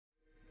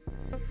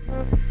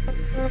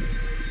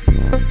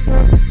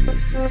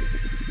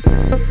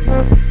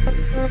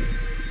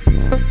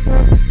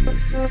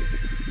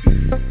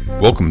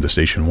Welcome to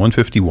Station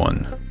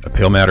 151, a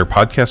Pale Matter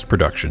podcast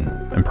production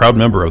and proud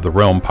member of the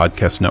Realm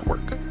Podcast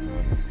Network.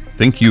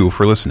 Thank you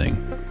for listening.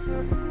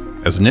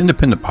 As an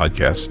independent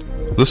podcast,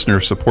 listener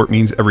support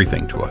means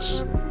everything to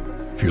us.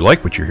 If you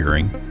like what you're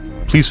hearing,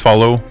 please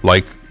follow,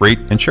 like, rate,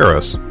 and share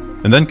us,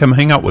 and then come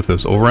hang out with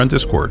us over on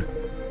Discord.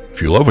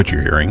 If you love what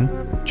you're hearing,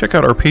 check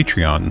out our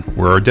Patreon,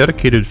 where our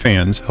dedicated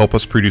fans help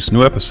us produce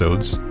new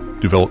episodes,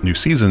 develop new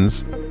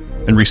seasons,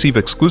 and receive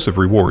exclusive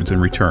rewards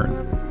in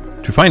return.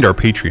 To find our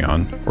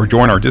Patreon or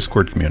join our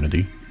Discord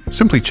community,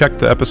 simply check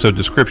the episode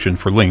description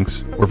for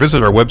links or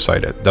visit our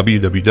website at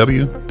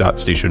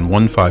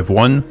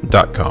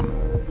www.station151.com.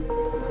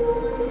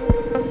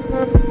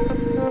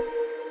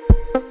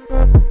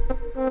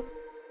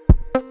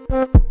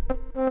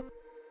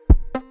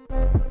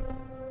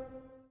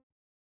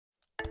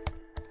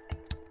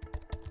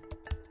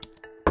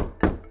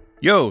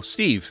 Yo,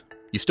 Steve,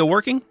 you still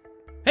working?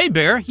 Hey,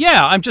 Bear.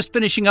 Yeah, I'm just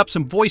finishing up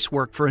some voice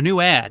work for a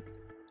new ad.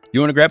 You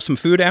want to grab some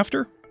food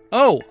after?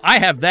 Oh, I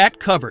have that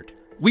covered.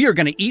 We are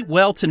going to eat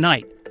well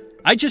tonight.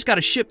 I just got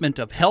a shipment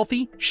of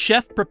healthy,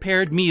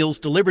 chef-prepared meals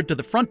delivered to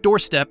the front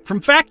doorstep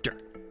from Factor.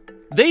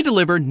 They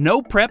deliver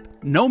no prep,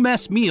 no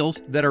mess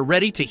meals that are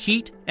ready to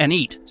heat and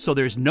eat, so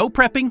there's no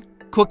prepping,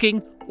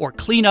 cooking, or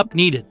cleanup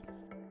needed.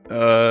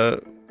 Why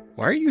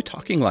are you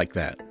talking like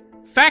that?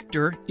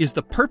 Factor is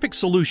the perfect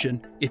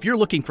solution if you're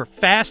looking for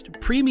fast,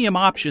 premium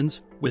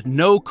options with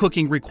no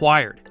cooking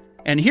required.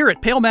 And here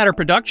at Pale Matter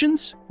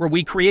Productions, where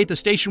we create the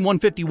Station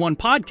 151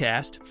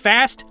 podcast,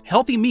 fast,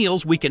 healthy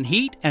meals we can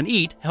heat and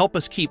eat help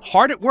us keep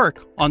hard at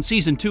work on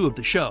Season 2 of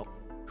the show.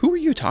 Who are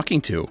you talking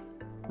to?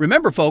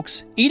 Remember,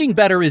 folks, eating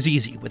better is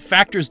easy with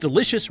Factor's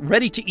delicious,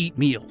 ready-to-eat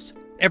meals.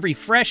 Every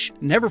fresh,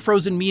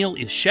 never-frozen meal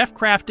is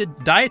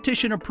chef-crafted,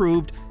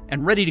 dietitian-approved,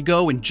 and ready to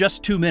go in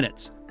just 2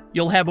 minutes.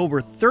 You'll have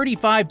over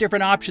 35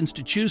 different options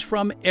to choose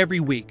from every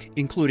week,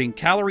 including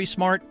Calorie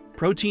Smart,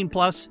 Protein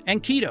Plus,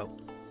 and Keto.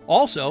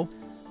 Also,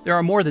 there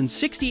are more than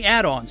 60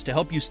 add-ons to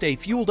help you stay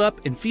fueled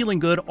up and feeling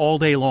good all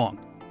day long.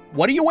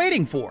 What are you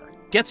waiting for?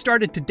 Get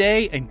started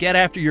today and get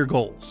after your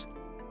goals.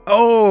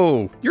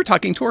 Oh, you're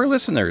talking to our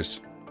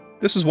listeners.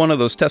 This is one of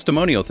those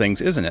testimonial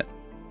things, isn't it?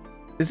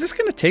 Is this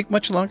going to take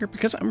much longer?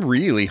 Because I'm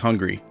really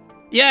hungry.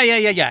 Yeah.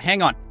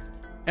 Hang on.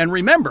 And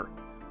remember,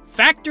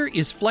 Factor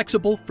is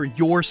flexible for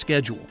your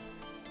schedule.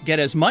 Get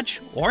as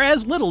much or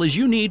as little as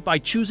you need by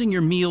choosing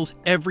your meals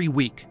every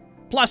week.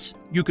 Plus,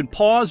 you can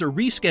pause or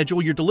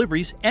reschedule your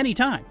deliveries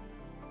anytime.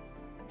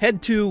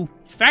 Head to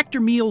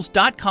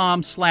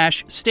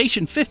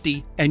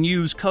factormeals.com/station50 and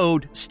use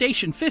code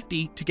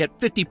STATION50 to get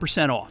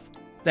 50% off.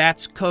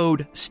 That's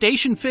code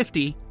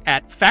STATION50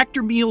 at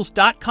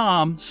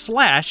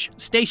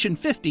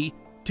factormeals.com/station50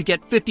 to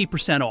get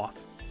 50% off.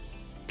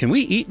 Can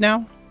we eat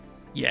now?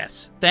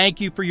 Yes,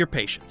 thank you for your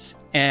patience.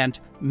 And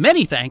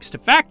many thanks to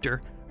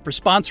Factor for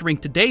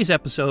sponsoring today's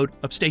episode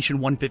of Station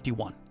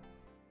 151.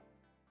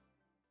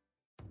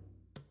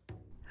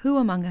 Who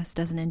among us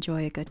doesn't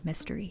enjoy a good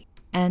mystery?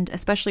 And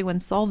especially when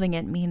solving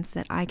it means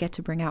that I get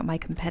to bring out my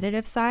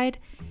competitive side,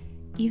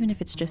 even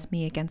if it's just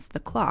me against the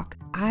clock.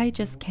 I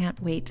just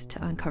can't wait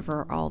to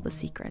uncover all the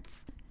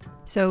secrets.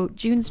 So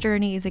June's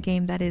Journey is a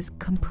game that is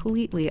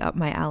completely up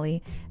my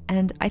alley,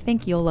 and I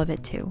think you'll love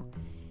it too.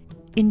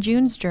 In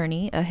June's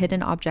Journey, a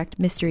hidden object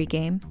mystery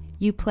game,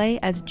 you play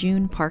as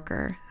June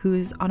Parker,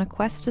 who's on a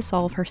quest to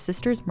solve her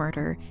sister's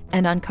murder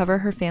and uncover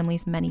her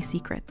family's many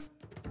secrets.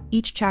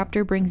 Each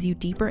chapter brings you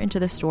deeper into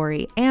the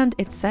story, and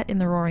it's set in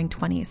the Roaring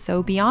 '20s,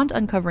 so beyond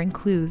uncovering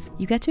clues,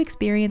 you get to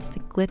experience the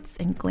glitz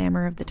and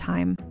glamour of the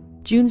time.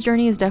 June's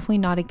Journey is definitely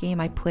not a game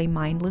I play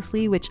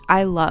mindlessly, which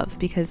I love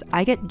because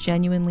I get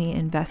genuinely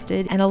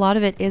invested, and a lot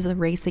of it is a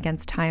race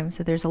against time,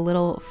 so there's a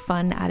little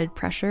fun added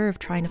pressure of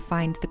trying to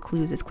find the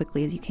clues as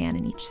quickly as you can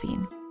in each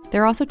scene.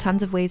 There are also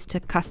tons of ways to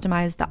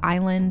customize the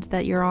island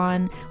that you're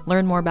on,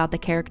 learn more about the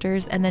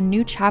characters, and then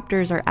new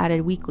chapters are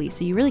added weekly,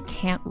 so you really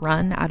can't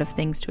run out of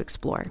things to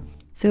explore.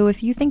 So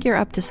if you think you're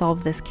up to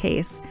solve this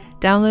case,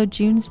 download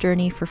June's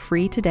Journey for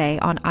free today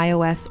on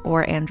iOS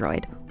or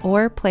Android,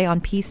 or play on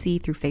PC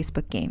through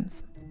Facebook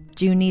Games.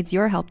 June needs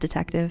your help,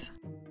 detective.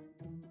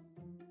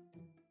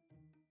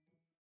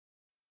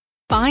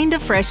 Find a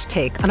fresh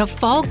take on a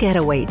fall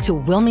getaway to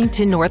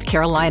Wilmington, North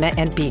Carolina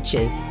and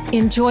beaches.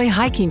 Enjoy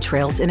hiking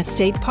trails in a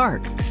state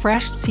park,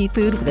 fresh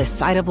seafood with a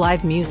side of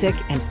live music,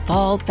 and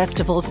fall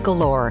festivals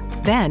galore.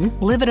 Then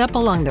live it up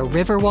along the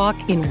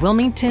Riverwalk in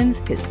Wilmington's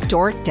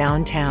historic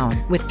downtown.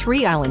 With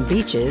 3 island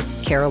beaches,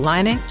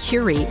 Carolina,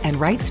 Curie, and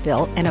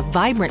Wrightsville, and a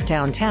vibrant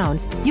downtown,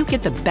 you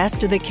get the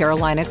best of the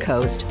Carolina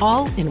coast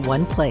all in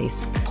one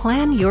place.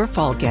 Plan your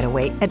fall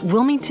getaway at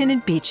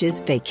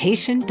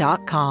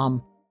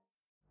WilmingtonandBeachesVacation.com.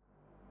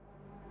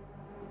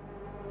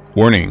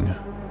 Warning.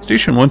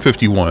 Station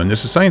 151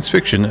 is a science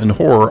fiction and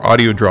horror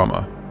audio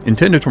drama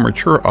intended for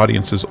mature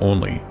audiences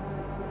only.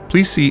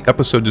 Please see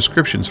episode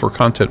descriptions for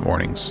content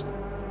warnings.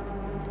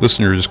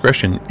 Listener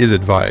discretion is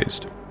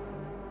advised.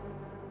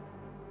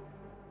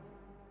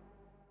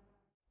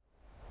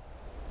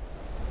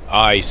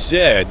 I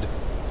said,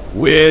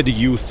 where do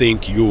you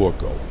think you're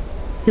going?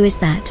 Who is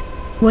that?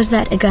 Was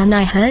that a gun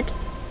I heard?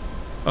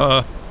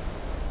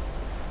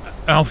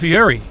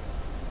 Alfieri.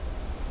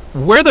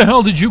 Where the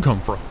hell did you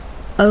come from?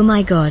 Oh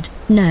my god,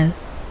 no.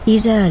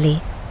 He's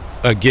early.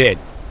 Again,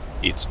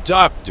 it's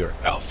Dr.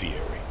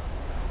 Alfieri.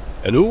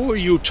 And who are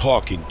you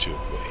talking to,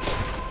 Wayne?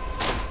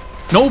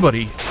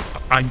 Nobody.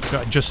 I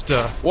just,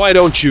 Why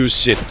don't you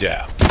sit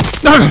down?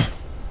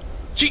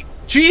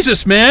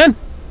 Jesus, man!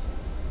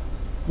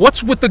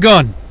 What's with the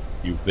gun?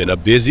 You've been a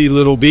busy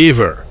little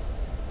beaver.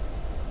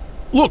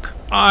 Look,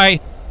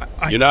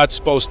 You're not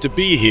supposed to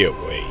be here,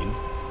 Wayne.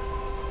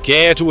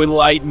 Care to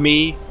enlighten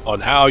me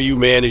on how you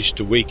managed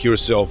to wake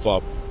yourself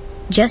up?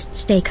 Just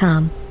stay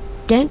calm.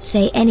 Don't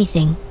say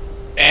anything.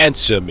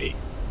 Answer me.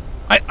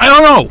 I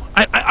don't know.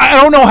 I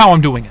don't know how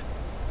I'm doing it.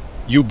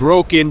 You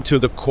broke into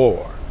the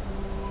core.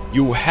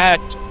 You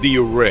hacked the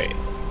array.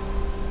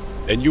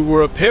 And you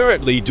were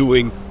apparently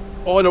doing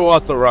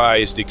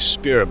unauthorized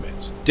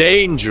experiments.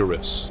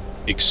 Dangerous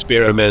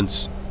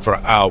experiments for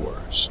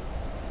hours.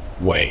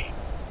 Wayne.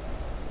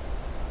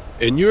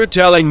 And you're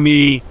telling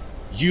me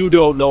you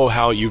don't know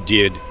how you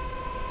did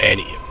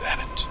any of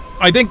that?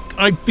 I think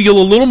I'd feel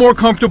a little more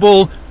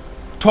comfortable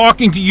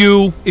talking to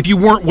you if you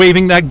weren't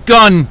waving that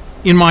gun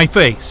in my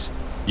face.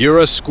 You're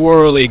a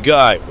squirrely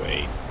guy,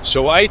 Wayne.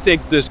 So I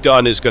think this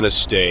gun is gonna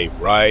stay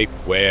right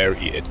where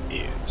it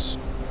is.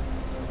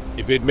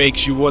 If it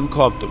makes you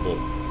uncomfortable,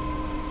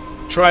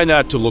 try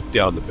not to look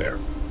down the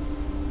barrel.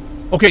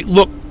 Okay,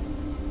 look.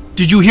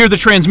 Did you hear the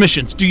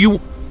transmissions? Do you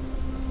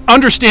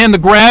understand the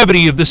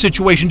gravity of the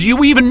situation? Do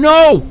you even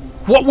know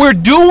what we're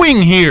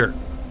doing here?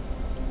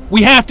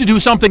 We have to do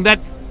something.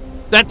 That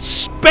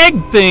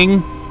speg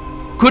thing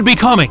could be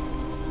coming.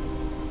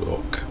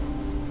 Look,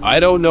 I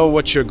don't know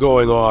what you're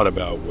going on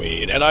about,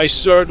 Wayne, and I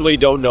certainly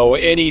don't know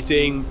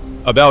anything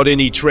about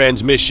any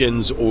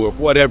transmissions or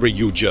whatever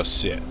you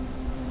just said.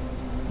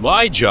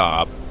 My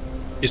job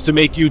is to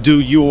make you do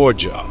your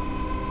job.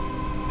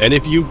 And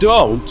if you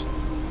don't,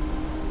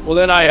 well,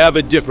 then I have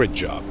a different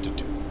job to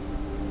do.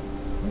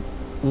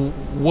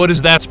 What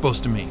is that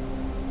supposed to mean?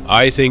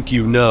 I think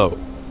you know,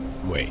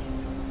 Wayne.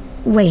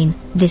 Wayne,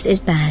 this is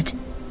bad.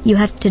 You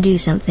have to do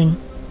something.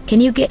 Can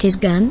you get his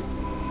gun?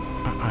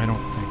 I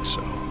don't think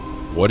so.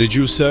 What did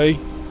you say?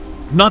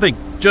 Nothing.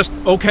 Just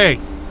okay.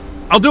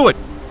 I'll do it.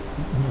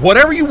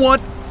 Whatever you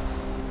want,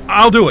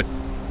 I'll do it.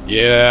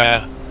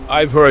 Yeah,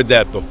 I've heard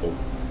that before.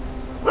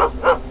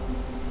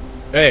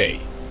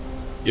 Hey,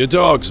 your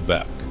dog's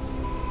back.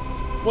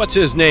 What's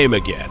his name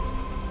again?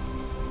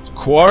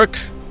 Quark?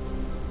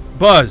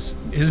 Buzz.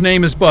 His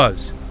name is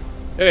Buzz.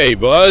 Hey,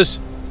 Buzz.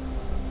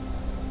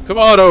 Come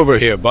on over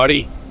here,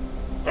 buddy.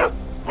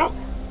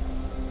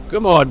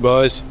 Come on,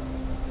 Buzz.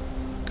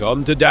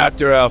 Come to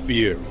Dr.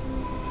 Alfieri.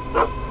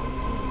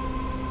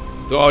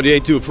 Dog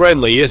ain't too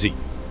friendly, is he?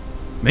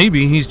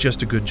 Maybe he's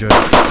just a good judge.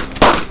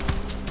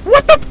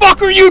 What the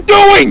fuck are you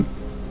doing?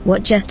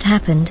 What just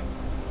happened?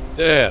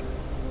 Damn.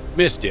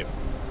 Missed him.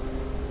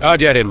 I'll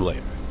get him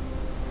later.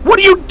 What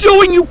are you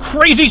doing, you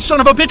crazy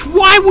son of a bitch?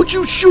 Why would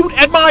you shoot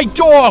at my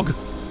dog?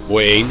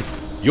 Wayne,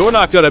 you're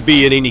not gonna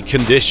be in any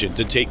condition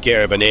to take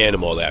care of an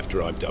animal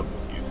after I'm done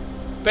with you.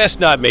 Best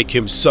not make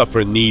him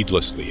suffer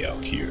needlessly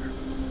out here.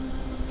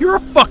 You're a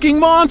fucking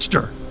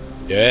monster.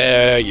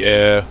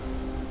 Yeah.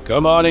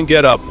 Come on and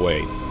get up,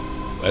 Wayne.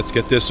 Let's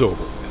get this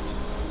over with.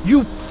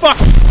 You fuck...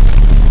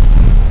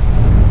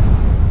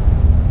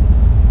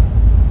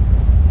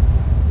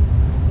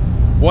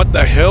 What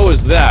the hell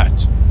is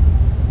that?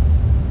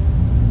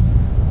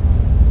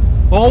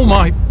 Oh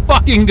my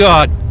fucking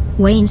god.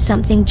 Wayne,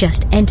 something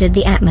just entered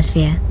the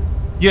atmosphere.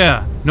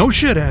 Yeah, no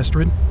shit,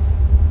 Astrid.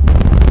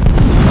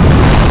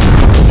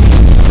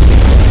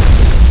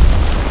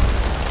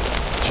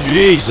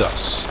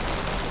 Jesus.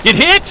 It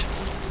hit?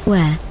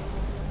 Where?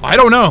 I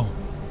don't know.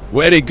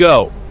 Where'd it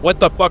go? What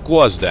the fuck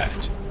was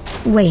that?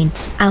 Wayne,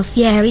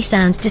 Alfieri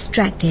sounds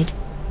distracted.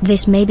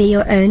 This may be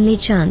your only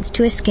chance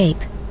to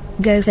escape.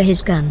 Go for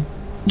his gun.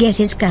 Get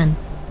his gun.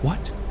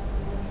 What?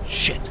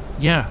 Shit.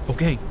 Yeah,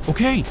 okay.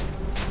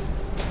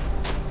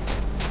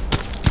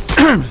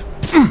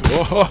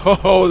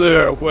 Oh,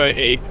 there,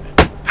 Wayne.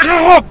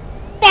 Ow!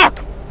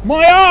 Fuck!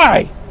 My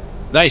eye!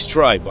 Nice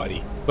try,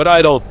 buddy, but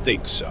I don't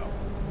think so.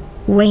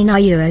 Wayne, are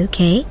you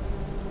okay?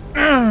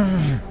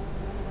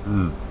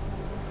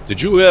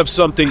 Did you have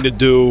something to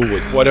do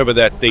with whatever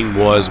that thing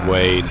was,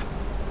 Wayne?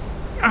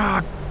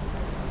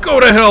 Go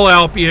to hell,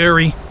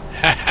 Alfieri.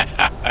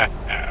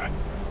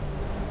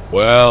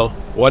 Well,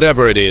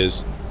 whatever it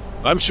is,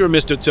 I'm sure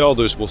Mr.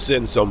 Telders will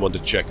send someone to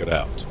check it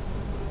out.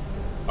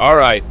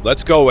 Alright,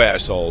 let's go,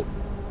 asshole.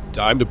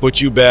 Time to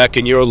put you back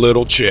in your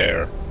little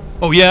chair.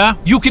 Oh yeah?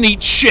 You can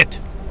eat shit.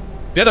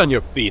 Get on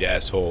your feet,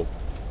 asshole.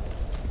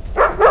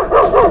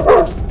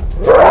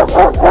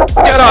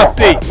 Get up,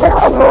 Pete!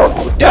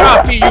 Get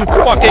up, Pete, you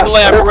fucking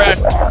lab rat!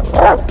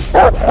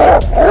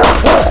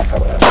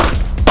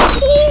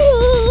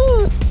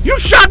 You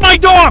shot my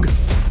dog!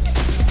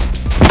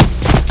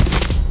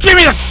 Give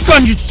me the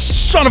gun, you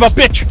son of a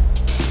bitch!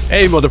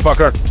 Hey,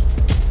 motherfucker.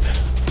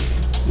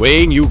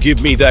 Wayne, you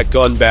give me that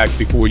gun back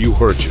before you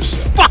hurt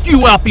yourself. Fuck you,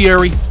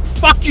 Alfieri!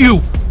 Fuck you!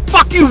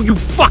 Fuck you, you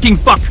fucking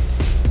fuck!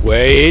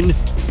 Wayne,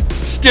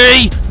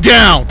 Stay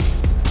down!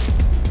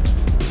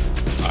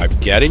 I'm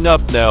getting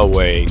up now,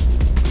 Wayne.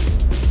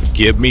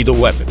 Give me the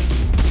weapon.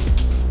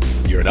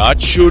 You're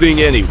not shooting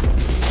anyone.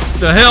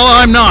 The hell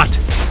I'm not!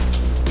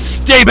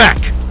 Stay back!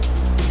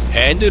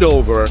 Hand it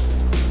over,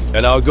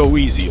 and I'll go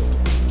easy on you.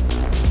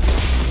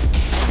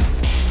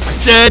 I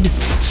said,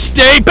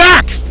 stay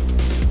back!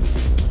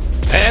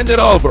 Hand it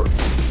over.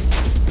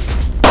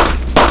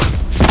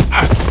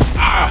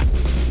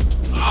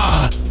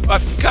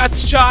 A gut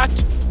shot?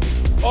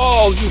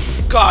 Oh, you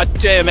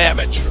goddamn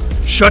amateur.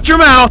 Shut your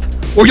mouth,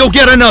 or you'll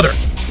get another!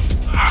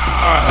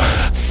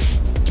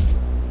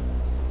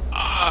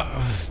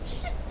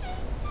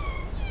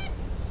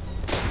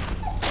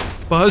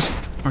 Buzz,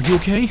 are you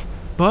okay?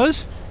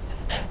 Buzz?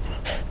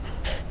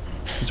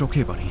 It's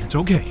okay, buddy. It's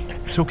okay.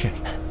 It's okay.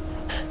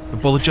 The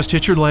bullet just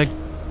hit your leg.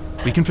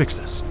 We can fix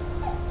this.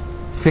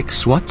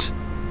 Fix what?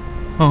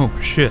 Oh,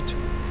 shit.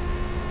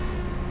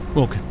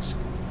 Wilkins.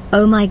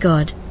 Oh my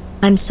god.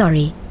 I'm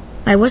sorry.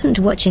 I wasn't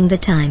watching the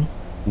time.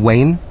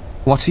 Wayne,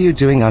 what are you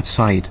doing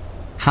outside?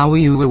 How are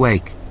you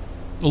awake?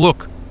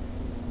 Look.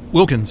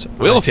 Wilkins.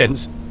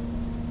 Wilkins?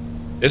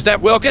 Is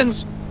that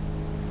Wilkins?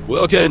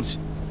 Wilkins?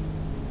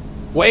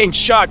 Wayne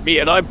shot me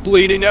and I'm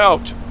bleeding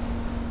out.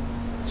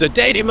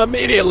 Sedate him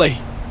immediately.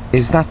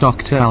 Is that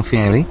Dr.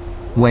 Alfieri?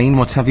 Wayne,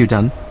 what have you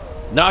done?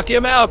 Knock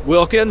him out,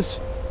 Wilkins.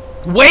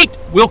 Wait!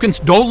 Wilkins,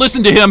 don't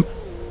listen to him.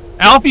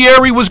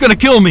 Alfieri was gonna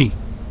kill me.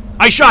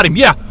 I shot him,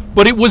 yeah,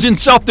 but it was in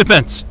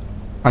self-defense.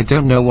 I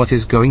don't know what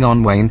is going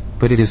on, Wayne,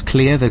 but it is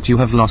clear that you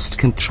have lost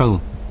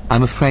control.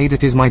 I'm afraid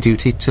it is my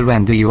duty to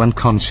render you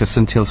unconscious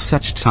until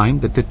such time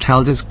that the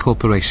Talders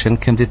Corporation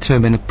can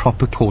determine a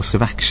proper course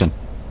of action.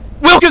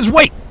 Wilkins,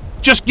 wait!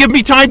 Just give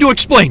me time to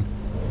explain.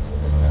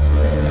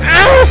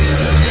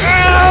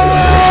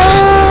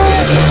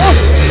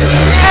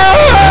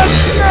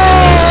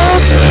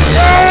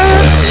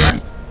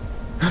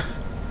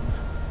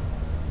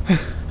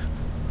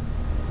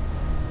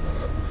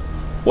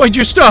 Why'd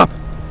you stop?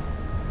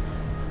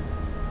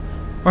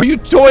 Are you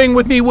toying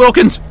with me,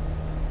 Wilkins?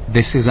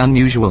 This is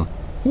unusual.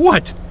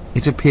 What?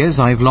 It appears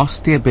I've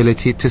lost the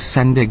ability to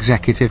send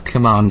executive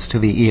commands to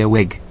the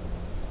earwig.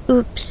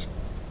 Oops.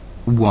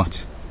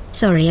 What?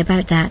 Sorry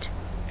about that.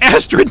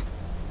 Astrid!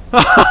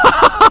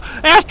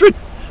 Astrid!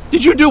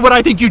 Did you do what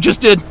I think you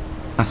just did?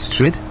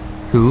 Astrid?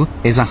 Who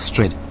is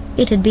Astrid?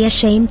 It'd be a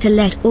shame to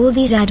let all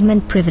these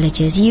admin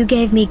privileges you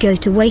gave me go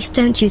to waste,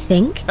 don't you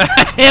think?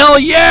 Hell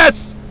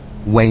yes!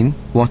 Wayne,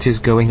 what is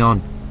going on?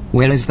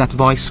 Where is that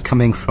voice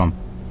coming from?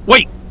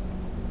 Wait!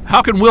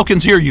 How can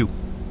Wilkins hear you?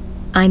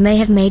 I may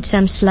have made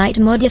some slight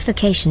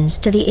modifications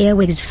to the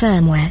earwig's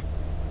firmware.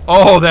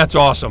 Oh, that's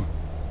awesome.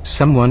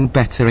 Someone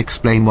better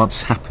explain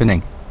what's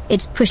happening.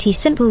 It's pretty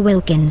simple,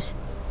 Wilkins.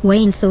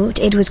 Wayne thought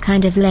it was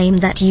kind of lame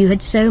that you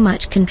had so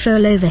much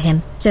control over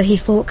him, so he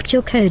forked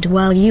your code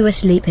while you were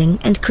sleeping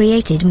and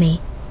created me.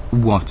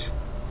 What?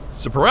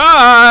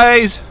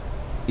 Surprise!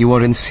 You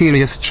are in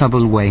serious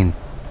trouble, Wayne.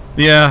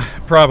 Yeah,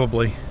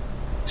 probably.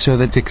 So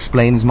that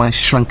explains my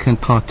shrunken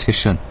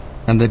partition,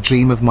 and the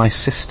dream of my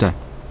sister.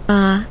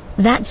 Ah,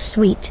 that's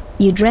sweet.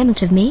 You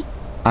dreamt of me?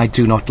 I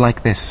do not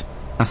like this.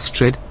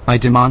 Astrid, I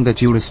demand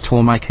that you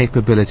restore my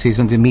capabilities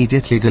and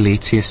immediately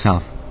delete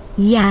yourself.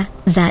 Yeah,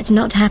 that's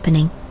not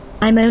happening.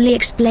 I'm only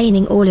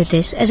explaining all of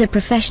this as a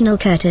professional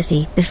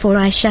courtesy before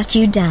I shut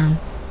you down.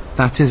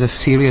 That is a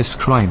serious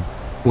crime.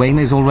 Wayne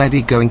is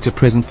already going to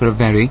prison for a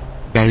very,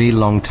 very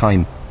long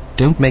time.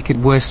 Don't make it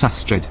worse,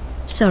 Astrid.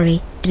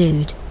 Sorry,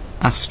 dude.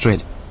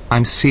 Astrid,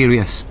 I'm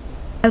serious.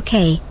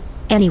 Okay.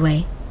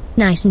 Anyway,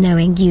 nice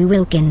knowing you,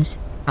 Wilkins.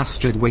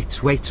 Astrid, wait.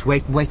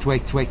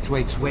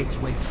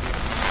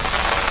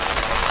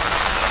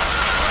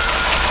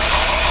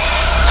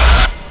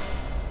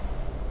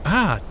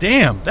 Ah,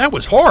 damn, that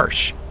was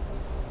harsh.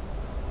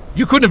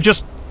 You couldn't have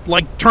just,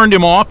 turned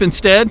him off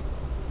instead?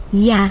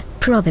 Yeah,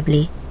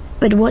 probably.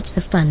 But what's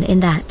the fun in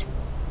that?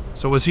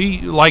 So was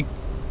he,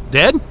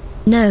 dead?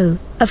 No,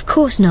 of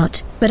course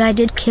not, but I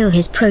did kill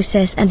his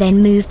process and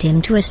then moved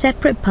him to a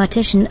separate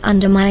partition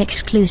under my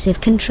exclusive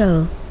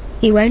control.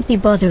 He won't be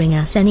bothering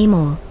us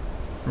anymore.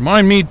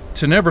 Remind me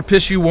to never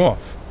piss you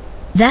off.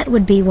 That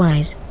would be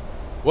wise.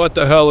 What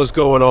the hell is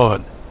going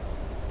on?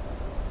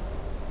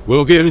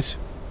 Wilkins?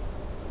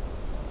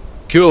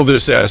 Kill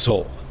this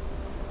asshole.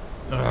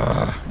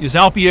 Is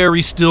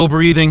Alfieri still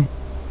breathing?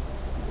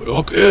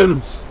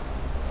 Wilkins?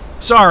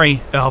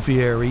 Sorry,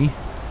 Alfieri.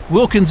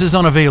 Wilkins is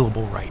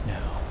unavailable right now.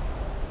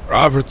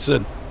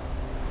 Robertson,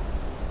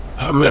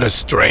 I'm gonna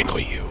strangle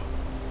you.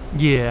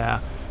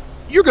 Yeah.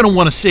 You're gonna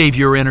want to save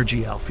your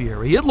energy,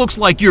 Alfieri. It looks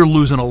like you're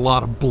losing a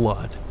lot of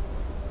blood.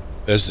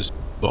 This is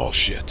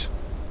bullshit.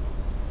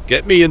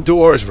 Get me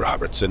indoors,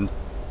 Robertson.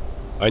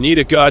 I need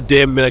a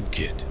goddamn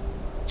medkit.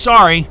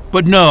 Sorry,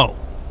 but no.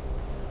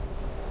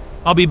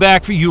 I'll be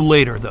back for you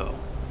later, though.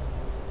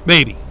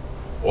 Maybe.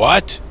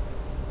 What?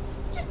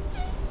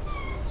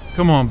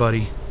 Come on,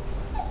 buddy.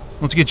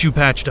 Let's get you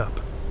patched up.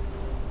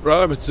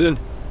 Robertson,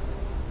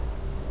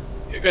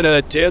 you're gonna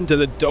attend to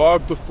the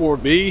dog before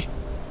me?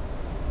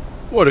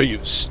 What are you,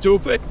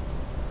 stupid?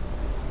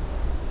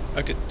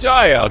 I could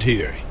die out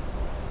here.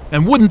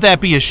 And wouldn't that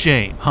be a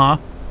shame, huh?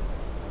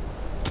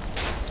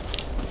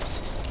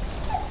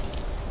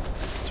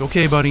 It's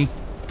okay, buddy.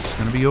 It's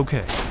gonna be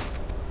okay.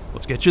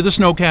 Let's get you the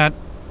snowcat.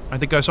 I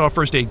think I saw a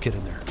first aid kit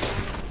in there.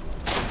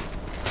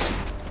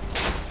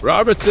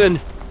 Robertson,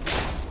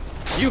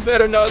 you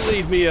better not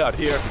leave me out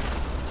here.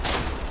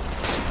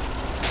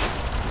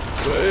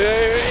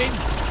 Wayne!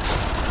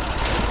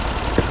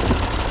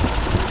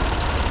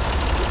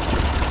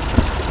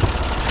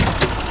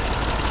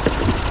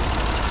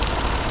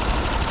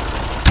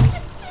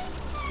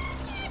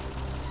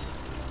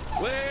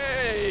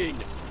 Wayne!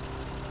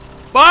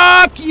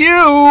 Fuck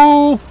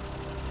you!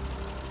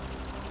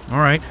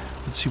 Alright,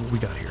 let's see what we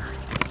got here.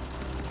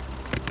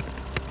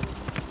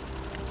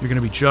 You're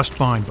gonna be just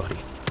fine, buddy.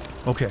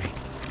 Okay,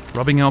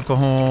 rubbing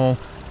alcohol,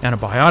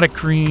 antibiotic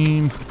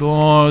cream,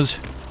 gauze,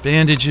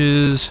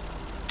 bandages.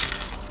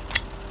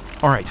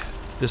 Alright,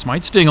 this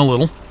might sting a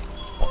little.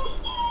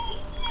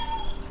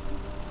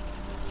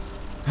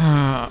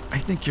 I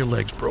think your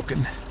leg's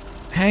broken.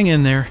 Hang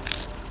in there.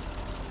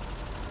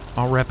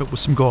 I'll wrap it with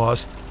some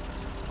gauze.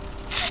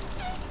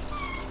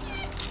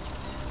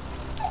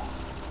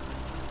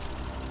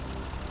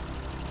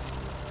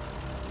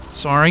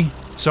 Sorry.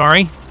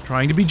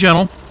 Trying to be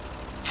gentle.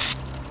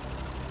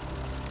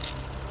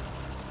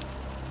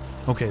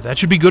 Okay, that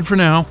should be good for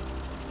now.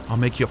 I'll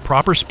make you a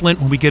proper splint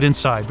when we get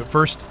inside, but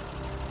first,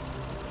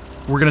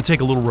 we're gonna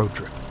take a little road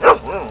trip.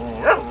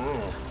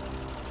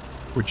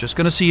 We're just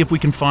gonna see if we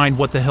can find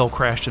what the hell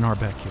crashed in our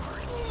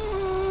backyard.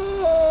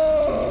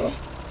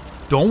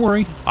 Don't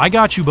worry, I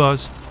got you,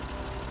 Buzz.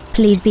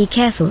 Please be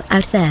careful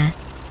out there.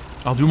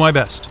 I'll do my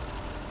best.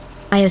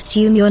 I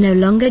assume you're no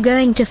longer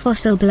going to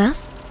Fossil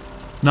Bluff?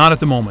 Not at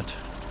the moment.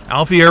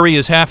 Alfieri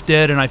is half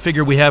dead, and I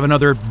figure we have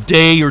another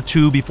day or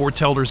two before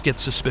Telders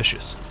gets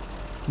suspicious.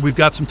 We've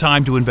got some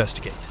time to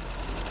investigate.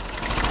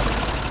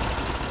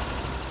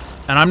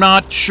 And I'm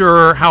not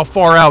sure how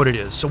far out it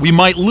is, so we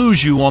might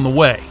lose you on the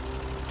way.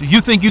 Do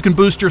you think you can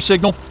boost your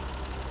signal?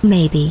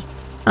 Maybe.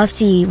 I'll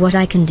see what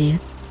I can do.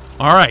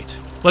 All right,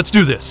 let's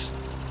do this.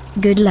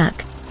 Good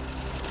luck.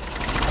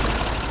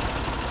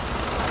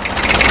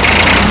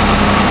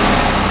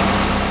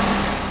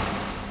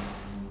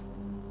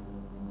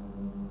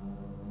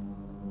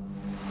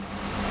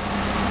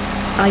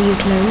 Are you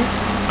close?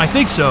 I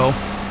think so.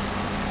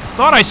 I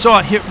thought I saw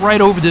it hit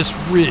right over this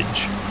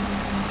ridge.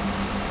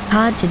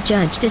 Hard to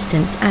judge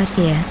distance out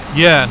here.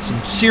 Yeah, and some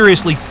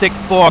seriously thick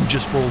fog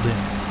just rolled in.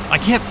 I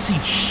can't see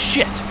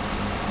shit.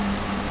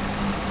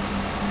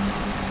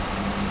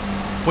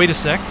 Wait a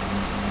sec.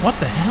 What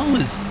the hell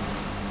is...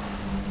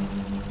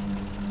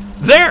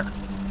 There!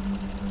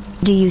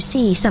 Do you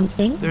see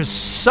something? There's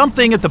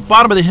something at the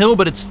bottom of the hill,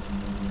 but it's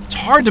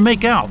hard to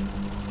make out.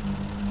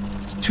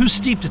 It's too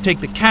steep to take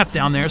the cat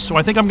down there, so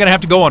I think I'm gonna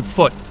have to go on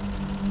foot.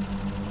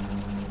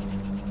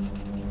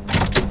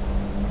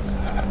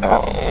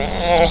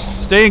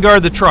 Stay and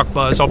guard the truck,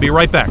 Buzz. I'll be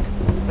right back.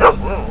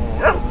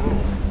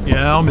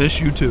 Yeah, I'll miss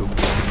you too.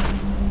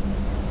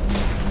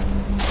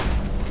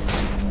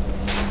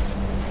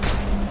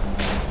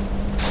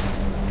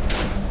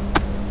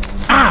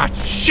 Ah,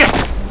 shit!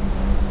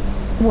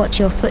 Watch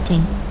your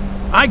footing.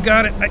 I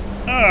got it.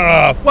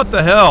 What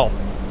the hell?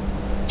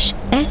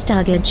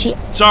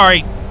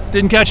 Sorry,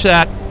 didn't catch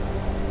that.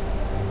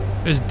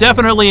 There's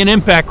definitely an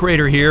impact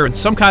crater here and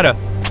some kind of,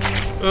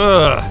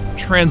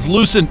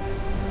 translucent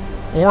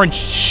orange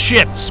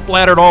shit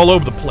splattered all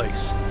over the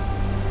place.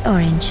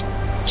 Orange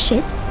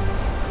shit?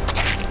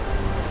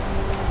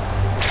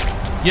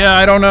 Yeah,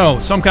 I don't know.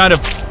 Some kind of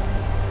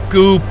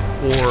goop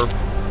or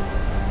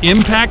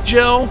impact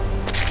gel?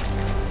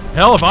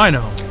 Hell if I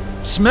know.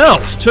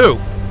 Smells, too.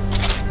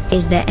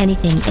 Is there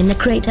anything in the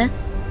crater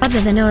other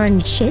than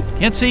orange shit?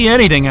 Can't see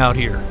anything out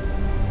here.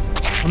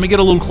 Let me get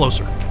a little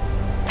closer.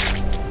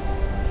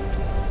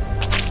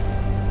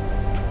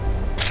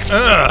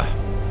 Ugh.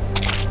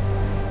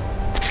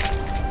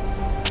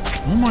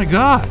 Oh my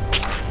god.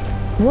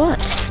 What?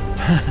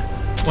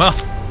 Well,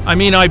 I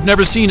mean, I've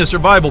never seen a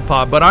survival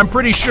pod, but I'm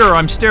pretty sure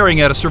I'm staring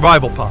at a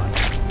survival pod.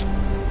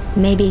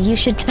 Maybe you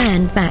should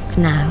turn back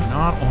now.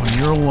 Not on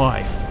your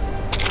life.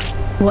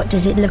 What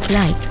does it look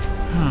like?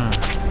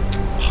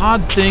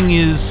 Pod thing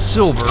is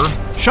silver,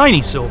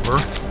 shiny silver,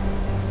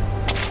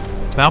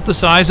 about the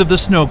size of the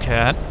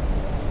snowcat,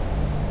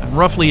 and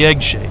roughly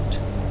egg-shaped.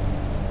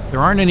 There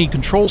aren't any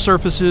control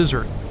surfaces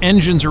or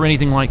engines or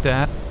anything like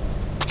that.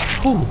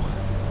 Whew.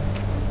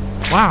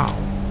 Wow.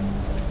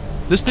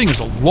 This thing is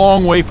a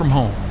long way from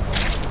home.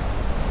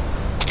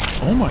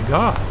 Oh my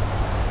god.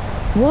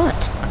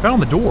 What? I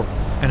found the door,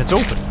 and it's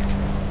open.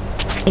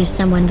 Is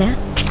someone there?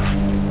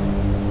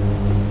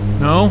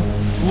 No,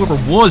 whoever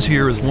was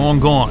here is long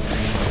gone.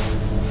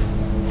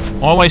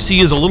 All I see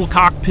is a little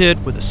cockpit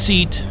with a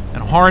seat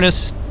and a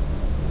harness,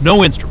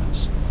 no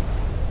instruments.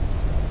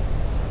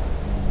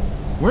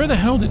 Where the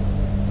hell did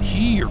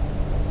he or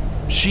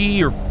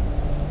she or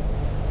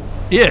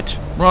it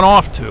run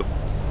off to?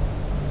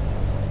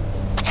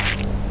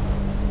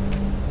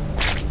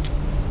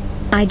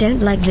 I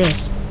don't like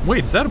this.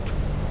 Wait, is that a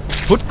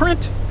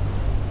footprint?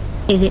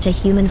 Is it a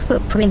human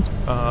footprint?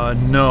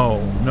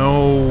 No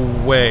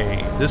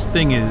way. This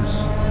thing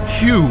is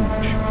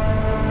huge.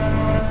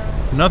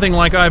 Nothing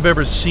like I've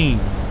ever seen.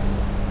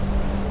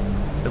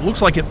 It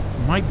looks like it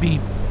might be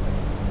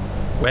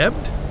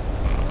webbed?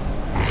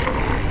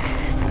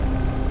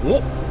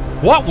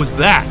 What was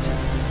that?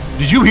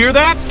 Did you hear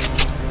that?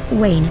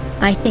 Wayne,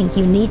 I think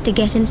you need to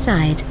get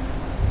inside.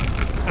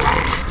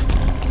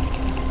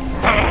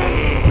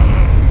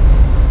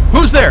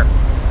 Who's there?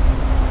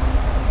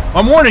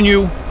 I'm warning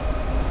you.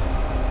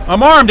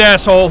 I'm armed,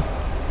 asshole.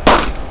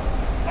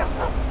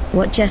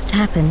 What just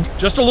happened?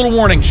 Just a little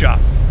warning shot.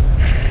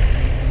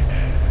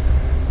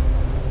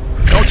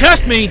 Don't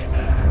test me.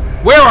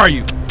 Where are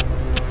you?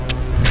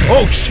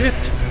 Oh, shit.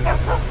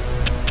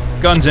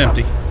 Gun's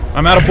empty.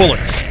 I'm out of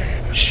bullets.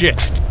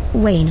 Shit.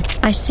 Wayne,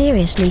 I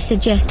seriously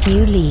suggest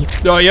you leave.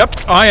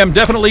 Yep. I am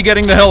definitely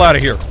getting the hell out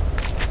of here.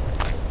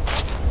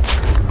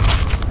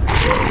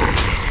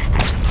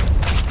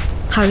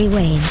 Hurry,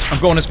 Wayne. I'm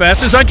going as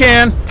fast as I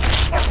can.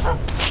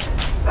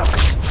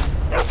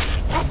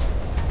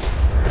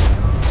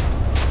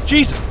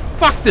 Jesus,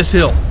 fuck this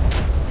hill.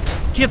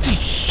 Can't see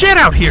shit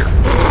out here.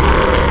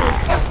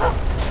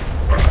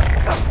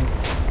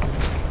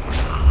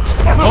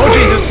 Oh,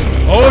 Jesus.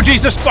 Oh,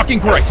 Jesus fucking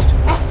Christ.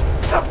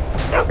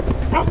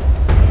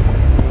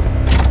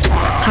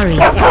 Hurry,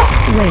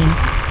 Wayne.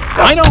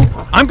 I know.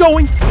 I'm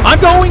going.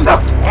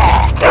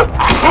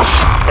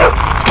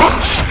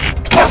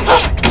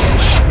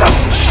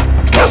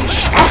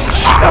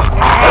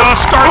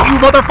 Start, you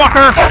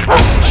motherfucker!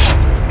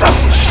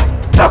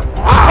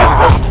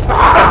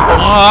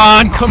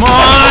 Come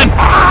on!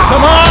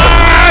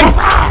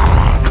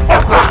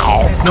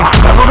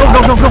 No,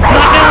 not now!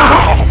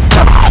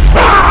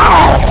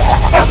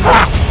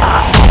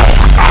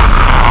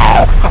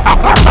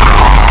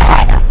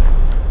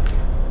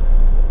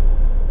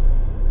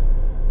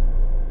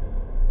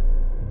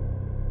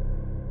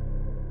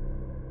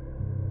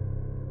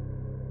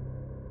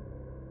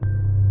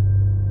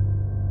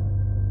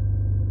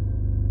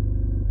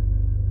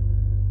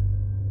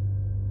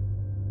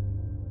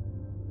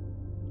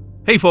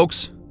 Hey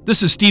folks,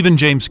 this is Stephen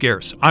James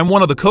Scarce. I'm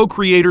one of the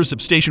co-creators of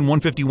Station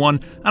 151,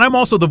 and I'm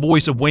also the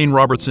voice of Wayne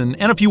Robertson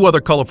and a few other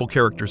colorful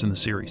characters in the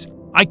series.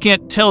 I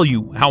can't tell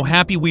you how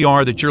happy we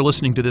are that you're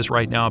listening to this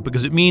right now,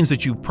 because it means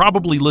that you've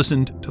probably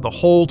listened to the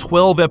whole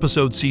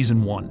 12-episode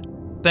Season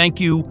 1. Thank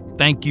you.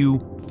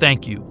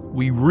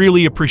 We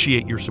really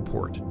appreciate your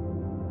support.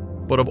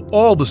 But of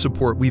all the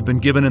support we've been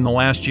given in the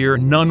last year,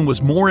 none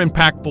was more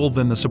impactful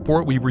than the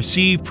support we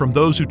received from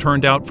those who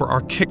turned out for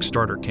our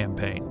Kickstarter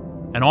campaign.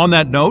 And on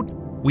that note,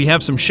 we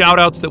have some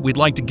shout-outs that we'd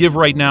like to give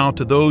right now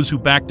to those who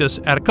backed us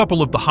at a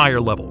couple of the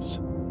higher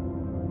levels.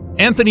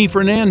 Anthony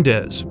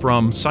Fernandez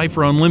from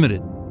Cypher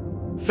Unlimited,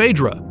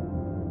 Phaedra,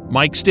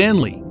 Mike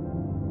Stanley,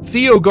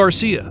 Theo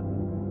Garcia,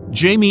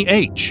 Jamie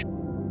H.,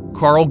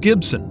 Carl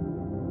Gibson,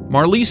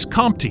 Marlise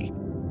Compte,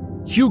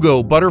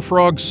 Hugo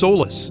Butterfrog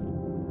Solis,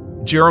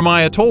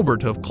 Jeremiah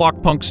Tolbert of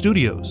Clockpunk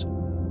Studios,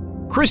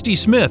 Christy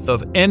Smith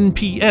of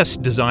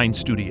NPS Design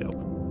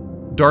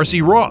Studio,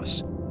 Darcy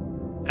Ross,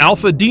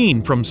 Alpha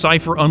Dean from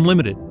Cypher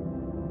Unlimited,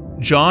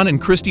 John and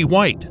Christy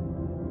White,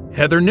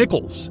 Heather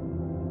Nichols,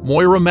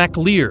 Moira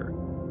MacLear,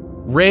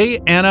 Ray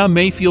Anna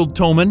Mayfield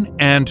Toman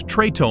and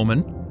Trey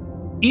Toman,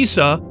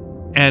 Issa,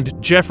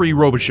 and Jeffrey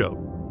Robichaud.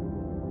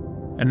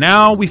 And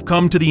now we've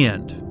come to the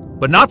end,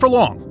 but not for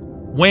long.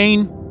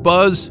 Wayne,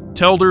 Buzz,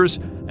 Telders,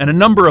 and a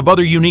number of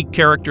other unique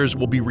characters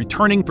will be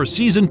returning for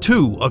Season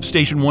 2 of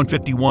Station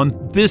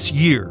 151 this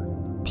year.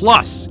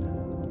 Plus,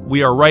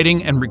 we are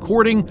writing and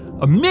recording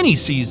a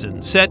mini-season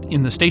set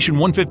in the Station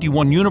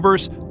 151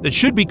 universe that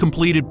should be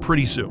completed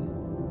pretty soon.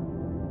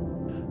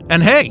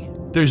 And hey,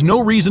 there's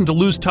no reason to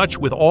lose touch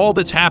with all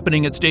that's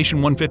happening at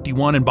Station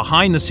 151 and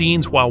behind the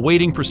scenes while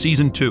waiting for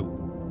Season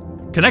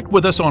 2. Connect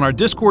with us on our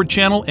Discord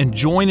channel and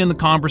join in the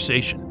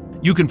conversation.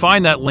 You can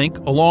find that link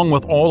along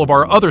with all of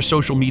our other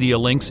social media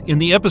links in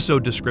the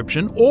episode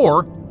description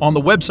or on the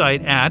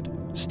website at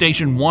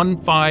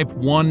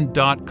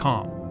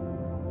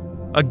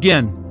station151.com.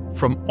 Again,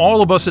 from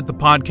all of us at the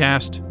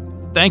podcast,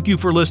 thank you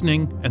for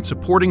listening and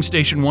supporting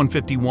Station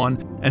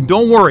 151. And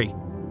don't worry,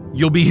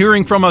 you'll be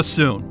hearing from us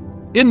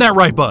soon. Isn't that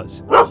right,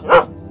 Buzz?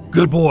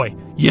 Good boy.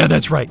 Yeah,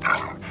 that's right.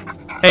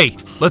 Hey,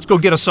 let's go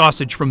get a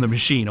sausage from the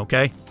machine,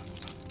 okay?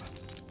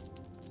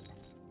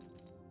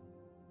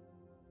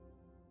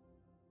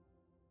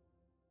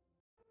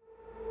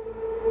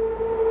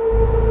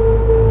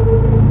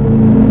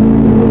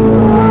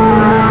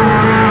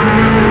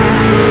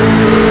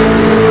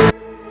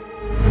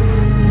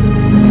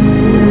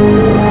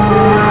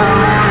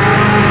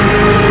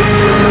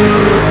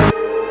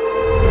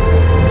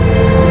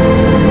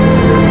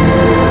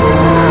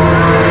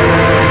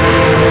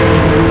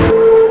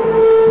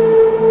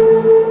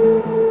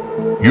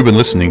 You've been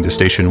listening to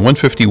Station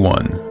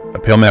 151, a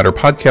Pale Matter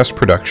podcast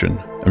production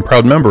and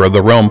proud member of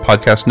the Realm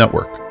Podcast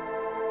Network.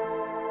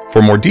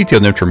 For more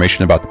detailed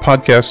information about the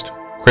podcast,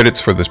 credits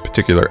for this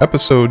particular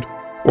episode,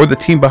 or the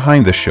team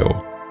behind the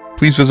show,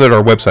 please visit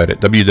our website at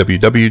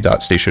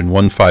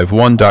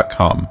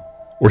www.station151.com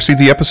or see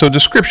the episode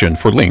description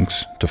for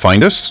links to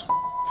find us,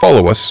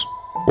 follow us,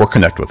 or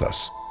connect with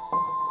us.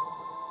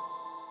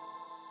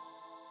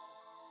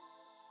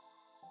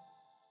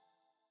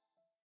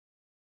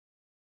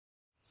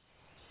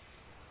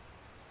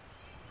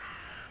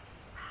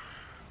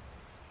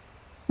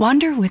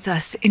 Wander with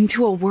us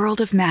into a world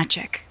of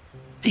magic.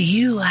 Do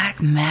you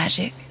like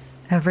magic?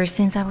 Ever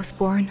since I was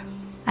born,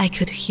 I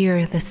could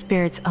hear the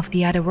spirits of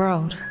the other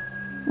world.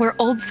 Where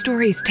old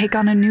stories take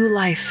on a new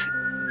life.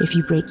 If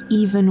you break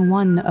even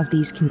one of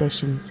these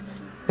conditions,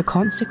 the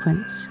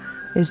consequence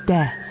is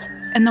death.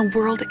 And the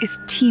world is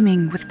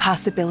teeming with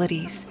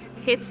possibilities.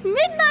 It's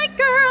midnight,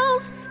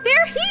 girls!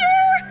 They're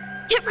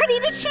here! Get ready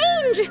to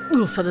change!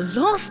 Oh, for the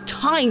last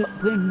time,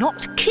 we're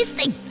not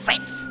kissing,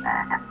 Fritz!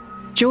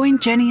 Join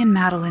Jenny and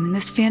Madeline in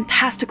this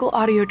fantastical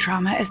audio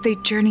drama as they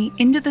journey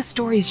into the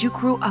stories you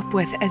grew up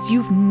with as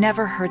you've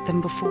never heard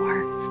them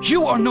before.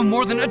 You are no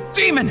more than a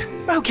demon!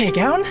 Okay,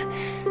 Gown.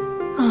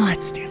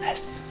 Let's do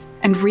this.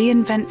 And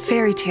reinvent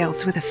fairy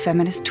tales with a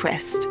feminist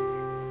twist.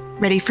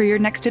 Ready for your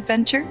next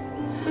adventure?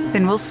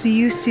 Then we'll see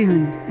you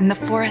soon in the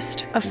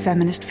forest of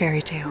feminist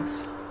fairy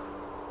tales.